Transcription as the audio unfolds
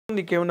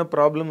నీకేమైనా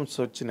ప్రాబ్లమ్స్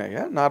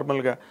వచ్చినాయా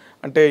నార్మల్గా?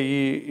 అంటే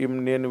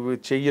నేను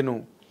చెయ్యను,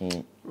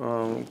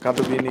 కథ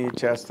విని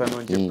చేస్తాను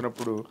అని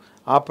చెప్పినప్పుడు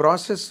ఆ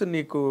ప్రాసెస్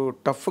నీకు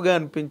టఫ్గా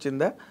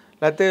అనిపించిందా,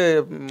 లేకపోతే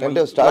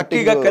అంటే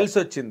స్టార్టింగ్గా కలిసి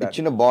వచ్చిందా?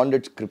 ఇచ్చిన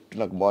బాండెడ్ స్క్రిప్ట్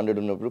నాకు బాండెడ్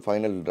ఉన్నప్పుడు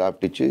ఫైనల్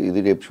డ్రాఫ్ట్ ఇచ్చి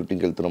ఇది రేపు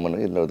షూటింగ్కి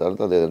వెళ్తున్నామని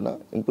తర్వాత అది ఏదైనా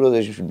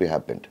ఇంప్రూవైజేషన్ షుడ్ బి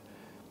హ్యాపెండ్.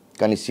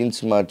 కానీ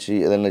సీన్స్ మార్చి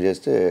ఏదైనా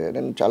చేస్తే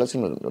నేను చాలా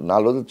సినిమాలు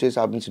 4 రోజులు చేసి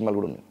ఆపిన సినిమాలు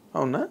కూడా ఉన్నాయి.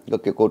 అవునా?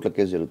 ఇంకా కోర్టులో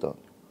కేసు జరుగుతాం.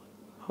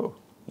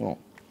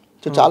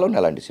 సో చాలా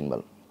ఉన్నాయి అలాంటి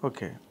సినిమాలు.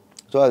 ఓకే.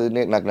 సో అది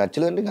నాకు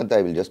నచ్చలేదంటే అంతే,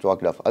 I will just walk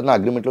it of. అది నా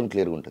అగ్రిమెంట్లో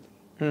క్లియర్గా ఉంటుంది,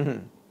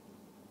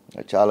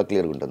 చాలా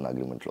క్లియర్గా ఉంటుంది నా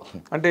అగ్రిమెంట్లో.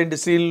 అంటే ఏంటి,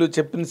 సీన్లు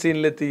చెప్పిన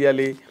సీన్లే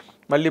తీయాలి,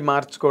 మళ్ళీ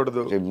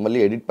మార్చకూడదు, మళ్ళీ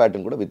ఎడిట్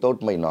ప్యాటర్న్ కూడా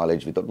without my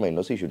knowledge, without my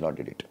nose, you should not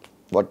edit.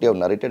 What you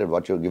have narrated and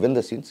what you have given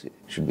the scenes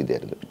should be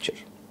there in the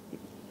picture.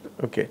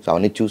 Okay. So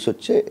అవన్నీ చూసి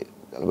వచ్చే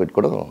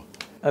పెట్టుకోవడం,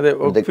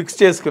 అదే fix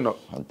చేసుకున్నావు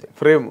అంతే,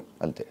 frame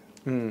అంతే.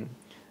 అంతే.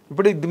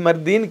 ఇప్పుడు ఇది మరి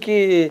దీనికి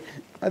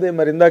అదే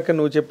మరి ఇందాక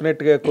నువ్వు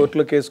చెప్పినట్టుగా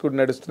కోర్టులో కేసు కూడా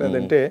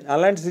నడుస్తున్నదంటే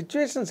అలాంటి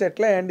సిచ్యువేషన్స్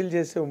ఎట్లా హ్యాండిల్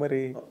చేసావు మరి?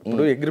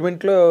 ఇప్పుడు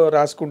అగ్రిమెంట్లో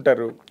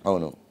రాసుకుంటారు,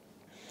 అవును,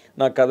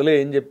 నా కథలో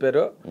ఏం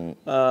చెప్పారో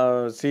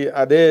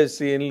అదే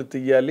సీన్లు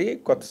తీయాలి,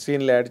 కొత్త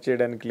సీన్లు యాడ్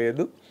చేయడానికి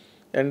లేదు,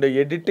 అండ్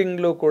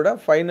ఎడిటింగ్లో కూడా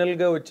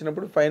ఫైనల్గా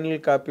వచ్చినప్పుడు ఫైనల్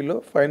కాపీలో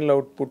ఫైనల్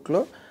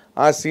అవుట్పుట్లో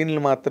ఆ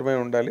సీన్లు మాత్రమే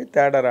ఉండాలి,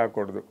 తేడా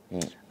రాకూడదు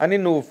అని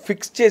నువ్వు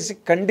ఫిక్స్ చేసి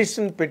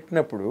కండిషన్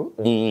పెట్టినప్పుడు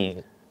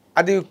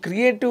అది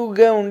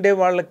క్రియేటివ్గా ఉండే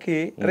వాళ్ళకి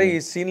అరే ఈ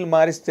సీన్లు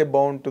మారిస్తే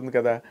బాగుంటుంది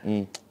కదా.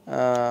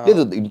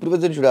 లేదు,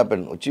 ఇంప్రూవైజేషన్ షుడ్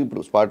హ్యాపెన్. వచ్చి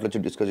ఇప్పుడు స్పాట్లో వచ్చి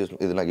డిస్కస్ చేసి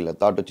ఇది నాకు ఇలా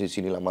థాట్ వచ్చి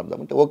సీన్ ఇలా మారుదాం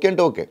అంటే ఓకే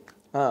అంటే okay,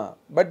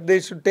 but they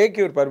should take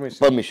your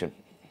permission.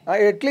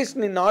 At least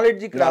నీ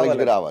నాలెడ్జ్కి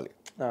రావాలి.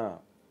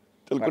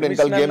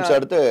 గేమ్స్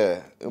ఆడితే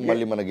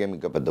మళ్ళీ మన గేమ్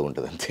ఇంకా పెద్దగా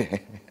ఉంటుంది అంతే.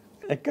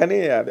 కానీ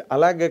అది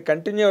అలాగే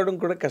కంటిన్యూ అవ్వడం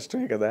కూడా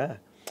కష్టమే కదా,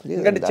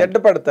 ఎందుకంటే చెడ్డ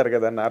పడతారు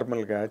కదా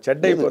నార్మల్గా,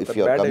 చెడ్డ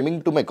అయిపోతారు.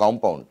 కమింగ్ టు మై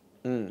కాంపౌండ్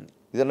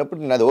ఇది అన్నప్పుడు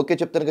నేను అది ఓకే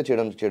చెప్తాను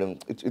చేయడం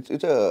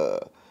ఇట్స్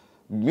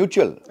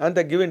మ్యూచువల్,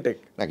 అంతే, గివ్ అండ్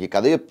టేక్. నాకు ఈ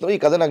కథ చెప్తాను, ఈ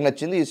కథ నాకు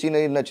నచ్చింది, ఈ సీన్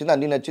నచ్చింది,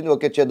 అన్ని నచ్చింది,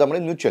 ఓకే చేద్దామని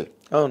మ్యూచువల్.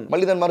 అవును.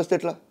 మళ్ళీ దాన్ని మారిస్తే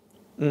ఎట్లా?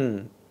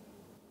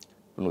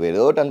 నువ్వు ఏదో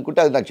ఒకటి అనుకుంటే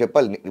అది నాకు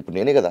చెప్పాలి. ఇప్పుడు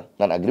నేనే కదా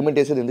నన్ను అగ్రిమెంట్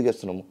వేసేది, ఎందుకు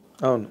చేస్తున్నాము,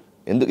 అవును,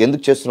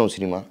 ఎందుకు చేస్తున్నావు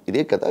సినిమా,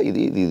 ఇదే కదా,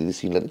 ఇది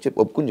సీన్లు అని చెప్పి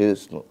ఒప్పుకుని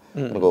చేస్తున్నావు.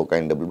 నాకు ఒక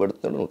ఆయన డబ్బులు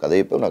పడుతున్నాడు, నువ్వు కథ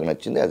చెప్పావు, నాకు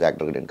నచ్చింది, యాజ్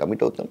యాక్టర్గా నేను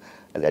కమిట్ అవుతాను,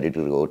 యాజ్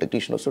ఎడిటర్ ఒక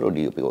టెక్నీషియన్ వస్తాడు,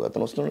 డిఓపి ఒక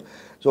అతను వస్తున్నాడు.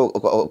 సో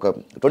ఒక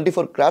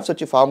 24 క్రాఫ్ట్స్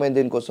వచ్చి ఫామ్ అయింది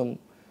దేనికోసం,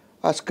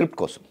 ఆ స్క్రిప్ట్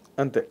కోసం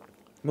అంతే.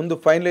 ముందు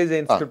ఫైనలైజ్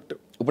అయిన స్క్రిప్ట్.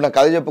 ఇప్పుడు నాకు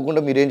కథ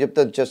చెప్పకుండా మీరు ఏం చెప్తే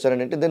అది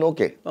చేస్తారని అంటే దెన్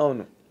ఓకే.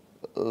 అవును.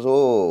 సో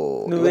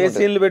నువ్వు ఏ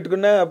సీన్లు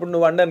పెట్టుకున్నా అప్పుడు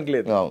నువ్వు అనడానికి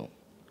లేదు. అవును,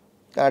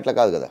 అట్లా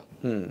కాదు కదా,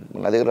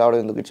 నా దగ్గర రావడం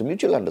ఎందుకు? It's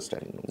mutual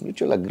understanding,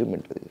 mutual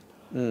agreement.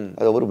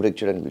 అది ఎవరు బ్రేక్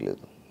చేయడానికి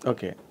వీలేదు.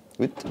 ఓకే.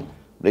 విత్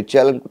బ్రేక్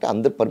చేయాలనుకుంటే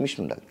అందరు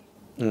పర్మిషన్ ఉండాలి.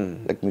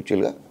 లైక్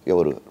మ్యూచువల్గా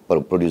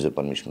ఎవరు ప్రొడ్యూసర్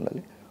పర్మిషన్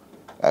ఉండాలి,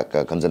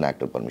 కన్సర్న్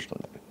యాక్టర్ పర్మిషన్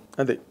ఉండాలి.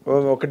 అదే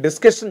ఒక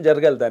డిస్కషన్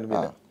జరగాలి దాని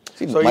మీద.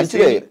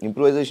 మంచిదే,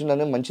 ఇంప్రూవైజేషన్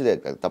అనేది మంచిదే,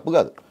 తప్పు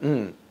కాదు.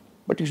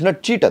 But you should not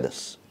cheat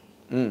others.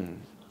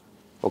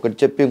 ఒకటి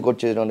చెప్పి ఇంకోటి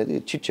చేయడం అనేది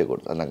చీట్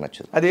చేయకూడదు, అది నాకు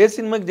నచ్చదు. అది ఏ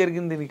సినిమాకి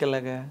జరిగింది నీకు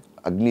అలాగా?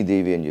 అగ్ని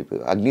దేవి అని చెప్పి,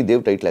 అగ్ని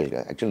దేవ్ టైటిల్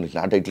యాక్చువల్లీ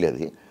నా టైటిల్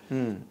అది.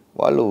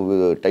 వాళ్ళు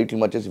టైటిల్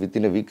మార్చేసి with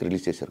in a week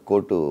release చేశారు.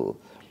 కోర్టు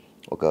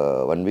ఒక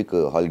 1 వీక్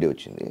హాలిడే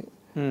వచ్చింది,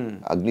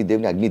 అగ్ని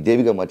దేవిని అగ్ని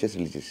దేవిగా మార్చేసి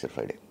రిలీజ్ చేశారు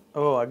ఫ్రైడే.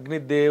 అగ్ని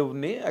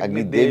దేవుని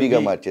అగ్ని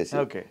దేవిగా మార్చేసి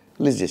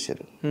రిలీజ్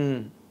చేశారు.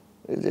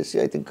 రిలీజ్ చేసి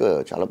ఐ థింక్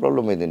చాలా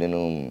ప్రాబ్లం అయింది. నేను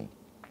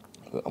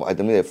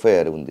అతని మీద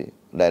ఎఫ్ఐఆర్ ఉంది,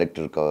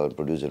 డైరెక్టర్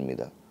ప్రొడ్యూసర్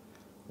మీద.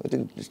 I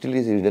think still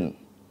is hidden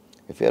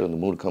FIR ఉంది,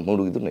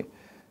 3 ఇది ఉన్నాయి.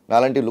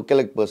 నాలాంటి లుక్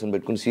ఎలెక్ట్ పర్సన్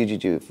పెట్టుకుని సీజీ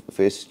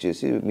ఫేస్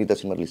చేసి మిగతా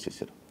సినిమా రిలీజ్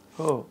చేశారు.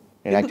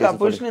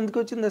 ఎందుకు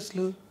వచ్చింది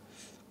అసలు?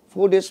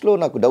 4 daysలో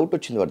నాకు డౌట్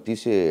వచ్చింది వాడు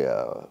తీసే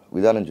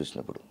విధానం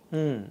చూసినప్పుడు.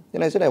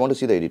 నేను అయితే I want to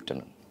see the edit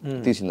అన్నాను.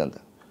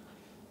 తీసిందంతా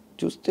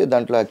చూస్తే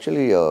దాంట్లో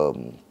యాక్చువల్లీ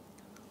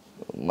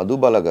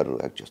మధుబాల గారు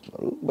యాక్ట్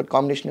చేస్తున్నారు, బట్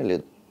కాంబినేషనే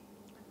లేదు.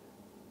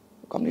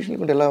 కాంబినేషన్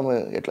లేకుంటే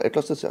ఎట్లా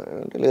వస్తుంది సార్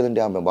అంటే, లేదండి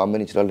ఆమె బాంబే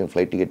నుంచి రావాలి, నేను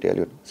ఫ్లైట్ టికెట్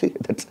వేయాలి. See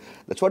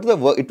that's what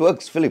it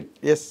works film.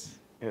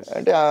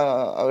 అంటే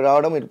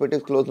రావడం, ఇటు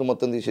పెట్టేసి క్లోజ్లో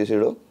మొత్తం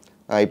తీసేసేయడం,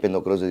 అయిపోయింది,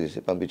 ఒకరోజు చేసి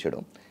పంపించడం,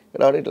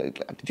 రావడం,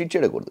 ఇట్లా చీట్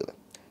చేయకూడదు కదా.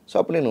 సో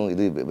అప్పుడు నేను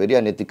ఇది వెరీ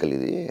అన్ఎథికల్,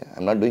 ఇది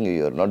ఐఎమ్ నాట్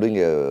డూయింగ్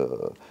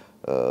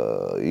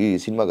ఈ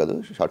సినిమా కాదు,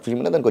 షార్ట్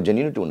ఫిల్మ్ దానికి ఒక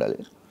జెన్యూనిటీ ఉండాలి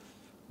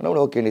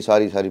అన్నప్పుడు ఓకే అండి,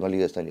 సారీ మళ్ళీ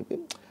చేస్తాను అని చెప్పి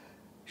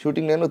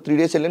షూటింగ్ నేను 3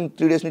 days వెళ్ళాను.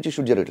 3 days నుంచి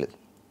షూట్ జరగట్లేదు.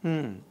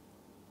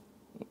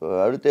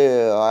 అడిగితే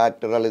ఆ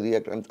యాక్టర్ రాలేదు, ఈ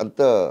యాక్టర్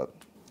అంతా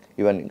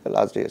ఇవన్నీ ఇంకా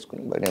లాస్ట్ డే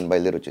చేసుకుని నేను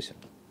బయలుదేరి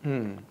వచ్చేసాను.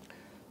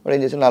 వాడు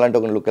ఏం చేశాను, అలాంటి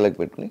ఒక లుక్ ఎలాగ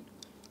పెట్టుకుని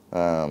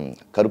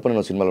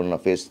కరుపన సినిమాలో ఉన్న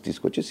ఫేస్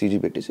తీసుకొచ్చి సీజీ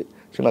పెట్టేసి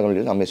సినిమా కంప్లీట్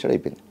చేసి అమ్మేసాడు,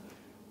 అయిపోయింది,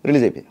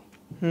 రిలీజ్ అయిపోయింది.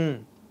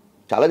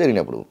 చాలా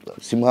జరిగినప్పుడు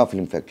సింహ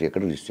ఫిల్మ్ ఫ్యాక్టరీ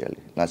ఎక్కడ రిలీజ్ చేయాలి,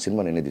 నా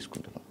సినిమా నేనే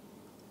తీసుకుంటాను,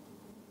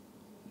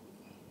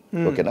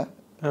 ఓకేనా,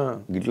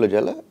 గిట్లో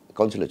చేయాలా,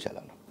 కౌన్సిల్లో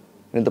చేయాలా,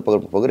 నేను ఇంత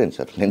పొగరేను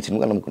సార్, నేను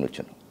సినిమా నమ్ముకుని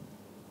వచ్చాను,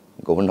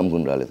 ఇంకొకటి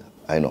నమ్ముకుని రాలేదు,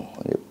 అయినో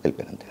అని చెప్పి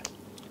వెళ్ళిపోయాను అంతే.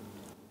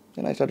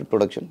 నేను I started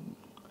production,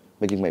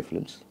 making my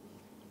films.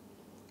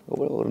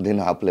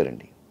 దీన్ని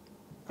ఆపలేరండి,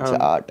 it's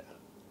art,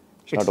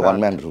 it's not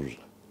one man rule.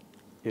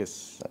 Yes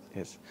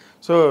yes.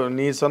 So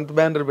నీ సొంత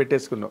బ్యానర్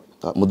పెట్టేసుకున్నావు.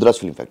 ముద్రాస్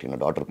ఫిల్మ్ ఫ్యాక్టరీ, నా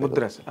డాటర్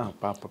ముద్రాస్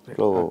పాప పేరు.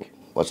 లో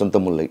వసంత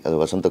ముల్లై, అది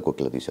వసంత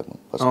కోకిల తీసాము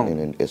ఫస్ట్.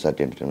 నేను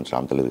ఎస్ఆర్టీ ఎంటర్టైన్మెంట్స్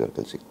రామతల్లి గారు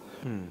కలిసి.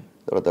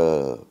 తర్వాత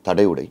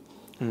తడై ఉడై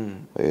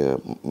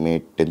మే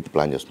 10th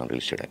ప్లాన్ చేస్తున్నాను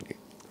రిలీజ్ చేయడానికి.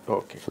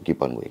 Okay. So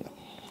keep on going.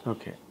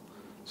 Okay.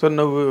 So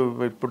నువ్వు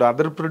ఇప్పుడు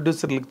అదర్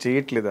ప్రొడ్యూసర్లకు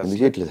చేయట్లేదు? అది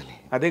చేయట్లేదని.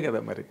 అదే కదా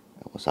మరి.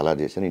 సలార్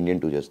చేశాను, ఇండియన్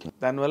 2 చేస్తున్నాను.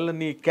 దానివల్ల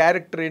నీ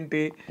క్యారెక్టర్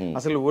ఏంటి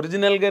అసలు,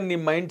 ఒరిజినల్ గా నీ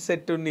మైండ్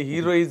సెట్, నీ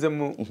హీరోయిజం,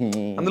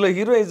 అందులో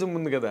హీరోయిజం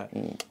ఉంది కదా,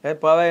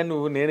 పావా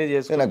నువ్వు నేనే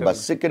చేసుకున్నా. నాకు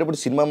బస్సు ఎక్కేటప్పుడు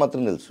సినిమా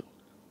మాత్రం తెలుసు,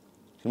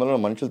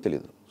 సినిమాలో మనుషులు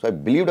తెలియదు. So I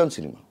believed on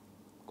cinema.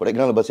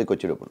 Kodaikanal bus ఎక్కి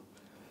వచ్చేటప్పుడు.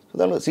 సో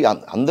దానిలో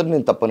అందరు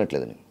నేను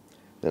తప్పనట్లేదని,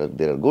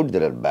 there are good,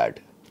 there are bad.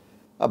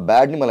 ఆ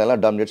బ్యాడ్ని మనం ఎలా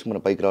డామినేట్స్ మన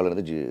పైకి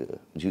రావాలనేది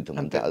జీవితం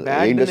అంతే.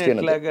 ఇండస్ట్రీ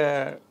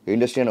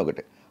ఇండస్ట్రీ అని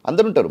ఒకటే,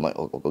 అందరు ఉంటారు.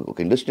 ఒక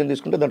ఇండస్ట్రీని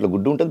తీసుకుంటే దాంట్లో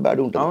గుడ్ ఉంటుంది,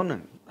 బ్యాడ్ ఉంటుంది.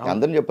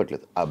 అందరిని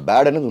చెప్పట్లేదు, ఆ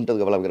బ్యాడ్ అనేది ఉంటుంది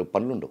కదా. వాళ్ళ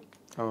పనులు ఉండవు,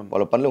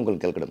 వాళ్ళ పనులు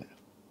ఇంకొకరికి కెలకడమే.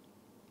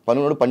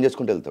 పనులు పని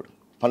చేసుకుంటూ వెళ్తాడు,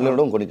 పనులు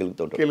ఉండడం ఇంకొకటి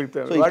కెలుగుతూ ఉంటాడు.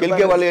 సో ఈ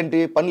కెలికే వాళ్ళు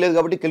ఏంటి, పని లేదు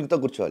కాబట్టి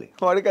కెలుగుతూ కూర్చోవాలి.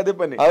 వాడికి అదే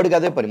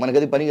పని, మనకి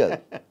అది పని కాదు.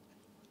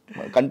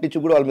 కంటించి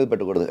కూడా వాళ్ళ మీద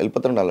పెట్టకూడదు,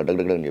 వెళ్ళిపోతాడు అలా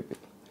డగడగడ అని చెప్పి.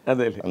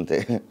 అదే అంతే.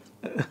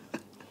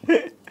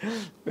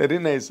 Very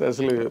nice.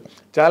 అసలు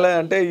చాలా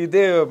అంటే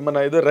ఇదే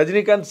మన ఏదో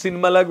రజనీకాంత్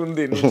సినిమా లాగా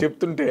ఉంది నువ్వు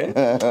చెప్తుంటే.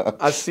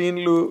 ఆ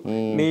సీన్లు,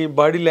 నీ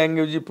బాడీ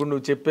లాంగ్వేజ్, ఇప్పుడు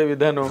నువ్వు చెప్పే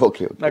విధానం,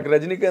 నాకు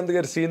రజనీకాంత్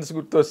గారి సీన్స్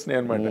గుర్తొస్తున్నాయి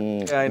అనమాట.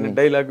 ఆయన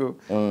డైలాగు,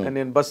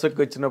 నేను బస్సు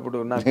ఎక్కి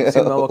వచ్చినప్పుడు నాకు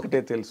సినిమా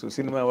ఒకటే తెలుసు,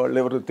 సినిమా వాళ్ళు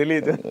ఎవరు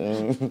తెలియదు,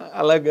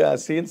 అలాగా ఆ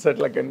సీన్స్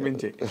అట్లా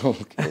కనిపించాయి.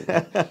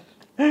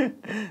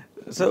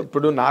 సో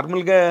ఇప్పుడు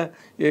నార్మల్గా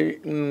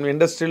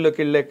ఇండస్ట్రీలోకి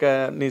వెళ్ళాక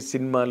నీ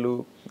సినిమాలు,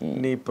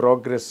 నీ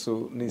ప్రోగ్రెస్,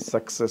 నీ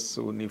సక్సెస్,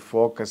 నీ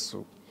ఫోకస్,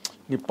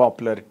 నీ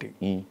పాపులారిటీ,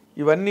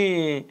 ఇవన్నీ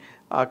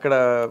అక్కడ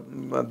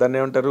దాన్ని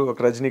ఏమంటారు, ఒక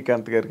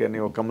రజనీకాంత్ గారు కానీ,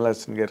 ఒక కమల్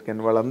హాసన్ గారు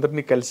కానీ,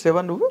 వాళ్ళందరినీ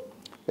కలిసేవా నువ్వు?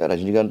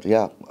 రజనీకాంత్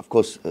అఫ్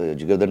కోర్స్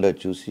జిగర్దండ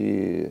చూసి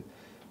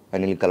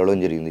ఆయన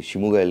కలవడం జరిగింది.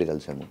 షిముగా వెళ్ళి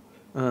కలిసాను.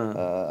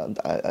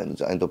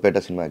 ఆయనతో పేట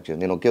సినిమా యాక్ట్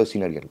చేయాలి. నేను ఒకే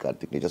సీన్ అడిగాను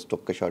కార్తిక్, జస్ట్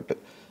ఒక్క షాట్,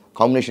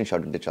 కాంబినేషన్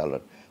షాట్ ఉంటే చాలా.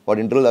 వాడు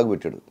ఇంటర్వ్యూ లాగా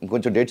పెట్టాడు,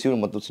 ఇంకొంచెం డేట్స్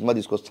ఇవ్వండి, మొత్తం సినిమా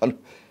తీసుకొస్తాను.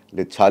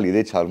 లేదు చాలు,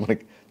 ఇదే చాలు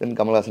మనకి. నేను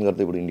కమల్ హాసన్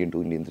గారితో ఇప్పుడు ఇండియన్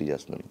 2, ఇండియన్ 3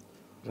 చేస్తున్నాను.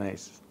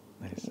 Nice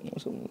nice.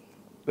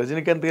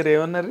 రజనీకాంత్ గారు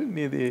ఏమన్నారు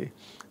నీది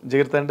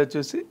జిగర్తండ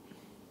చూసి?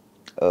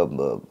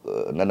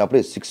 నన్ను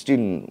అప్పుడే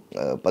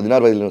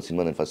 16 వయసులో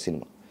సినిమా, నేను ఫస్ట్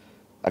సినిమా,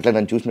 అట్లా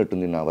నన్ను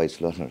చూసినట్టుంది నా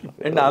వయసులో అన్నట్టు.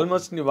 అండ్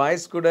ఆల్మోస్ట్ నీ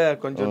వాయిస్ కూడా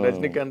కొంచెం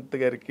రజనీకాంత్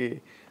గారికి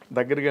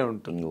దగ్గరగా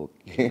ఉంటుంది.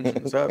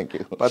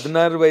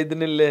 16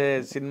 వయదునిల్లే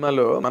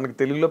సినిమాలో మనకు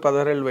తెలుగులో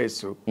 16 ఏళ్ళ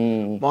వయసు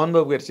మోహన్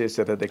బాబు గారు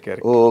చేశారు అదే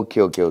character. Okay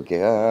okay okay.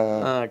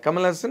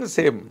 Kamal Haasan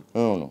same,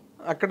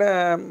 అక్కడ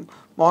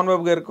మోహన్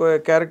బాబు గారి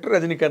క్యారెక్టర్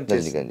రజనీకాంత్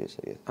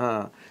చేశారు.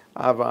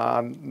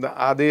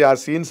 అది ఆ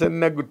సీన్స్ అన్నీ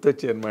నాకు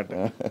గుర్తొచ్చాయి అనమాట.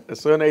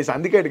 So nice.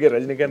 అందుకే అడిగారు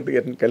రజనీకాంత్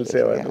గారిని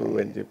కలిసేవాడు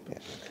అని చెప్పి.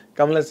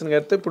 కమల్ హాసన్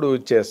గారితో ఇప్పుడు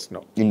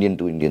చేస్తున్నావు Indian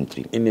 2, Indian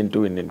 3. Indian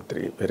 2, Indian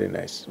 3. Very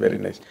nice, very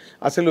nice.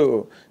 అసలు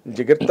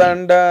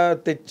జిగర్తాండా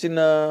తెచ్చిన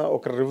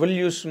ఒక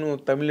రెవల్యూషన్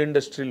తమిళ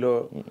ఇండస్ట్రీలో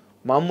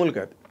మామూలు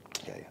కాదు.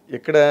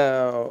 ఇక్కడ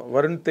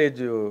వరుణ్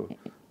తేజ్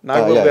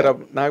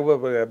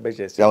నాగబాబు అబ్బాయి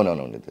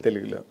చేశారు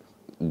తెలుగులో,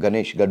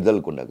 గణేష్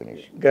గద్దలకొండ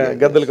గణేష్.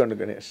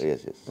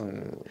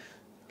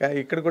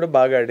 ఇక్కడ కూడా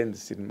బాగా ఆడింది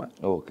సినిమా,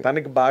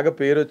 తనకి బాగా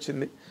పేరు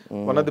వచ్చింది.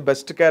 One of the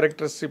best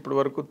characters ఇప్పటి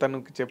వరకు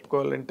తనకి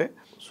చెప్పుకోవాలంటే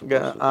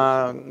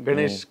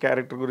గణేష్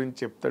క్యారెక్టర్ గురించి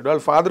చెప్తాడు.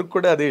 వాళ్ళ ఫాదర్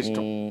కూడా అదే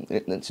ఇష్టం.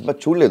 సినిమా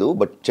చూడలేదు,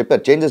 బట్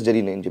చెప్పారు చేంజెస్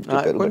జరిగినాయని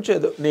చెప్పారు. కొంచెం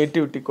ఏదో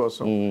నేటివిటీ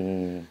కోసం,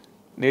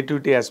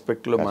 నేటివిటీ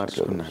ఆస్పెక్ట్ లో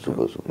మార్చుకున్నారు.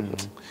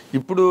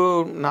 ఇప్పుడు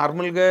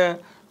నార్మల్గా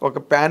ఒక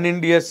పాన్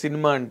ఇండియా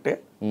సినిమా అంటే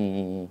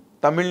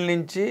తమిళ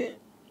నుంచి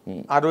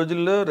ఆ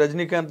రోజుల్లో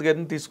రజనీకాంత్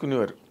గారిని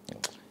తీసుకునేవారు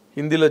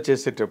హిందీలో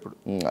చేసేటప్పుడు.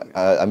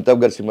 అమితాబ్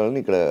గారి సినిమాలని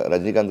ఇక్కడ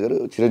రజనీకాంత్ గారు,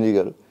 చిరంజీవి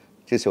గారు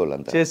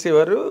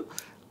చేసేవారు.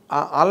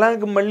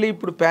 అలాగే మళ్ళీ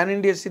ఇప్పుడు పాన్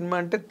ఇండియా సినిమా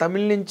అంటే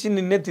తమిళ నుంచి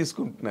నిన్నే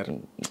తీసుకుంటున్నారు.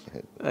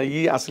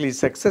 అసలు ఈ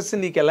సక్సెస్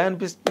నీకు ఎలా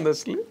అనిపిస్తుంది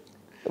అసలు?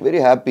 Very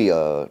happy.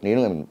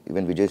 నేను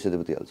even Vijay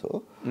Sethupathi also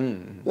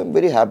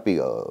very happy.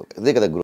 అదే కదా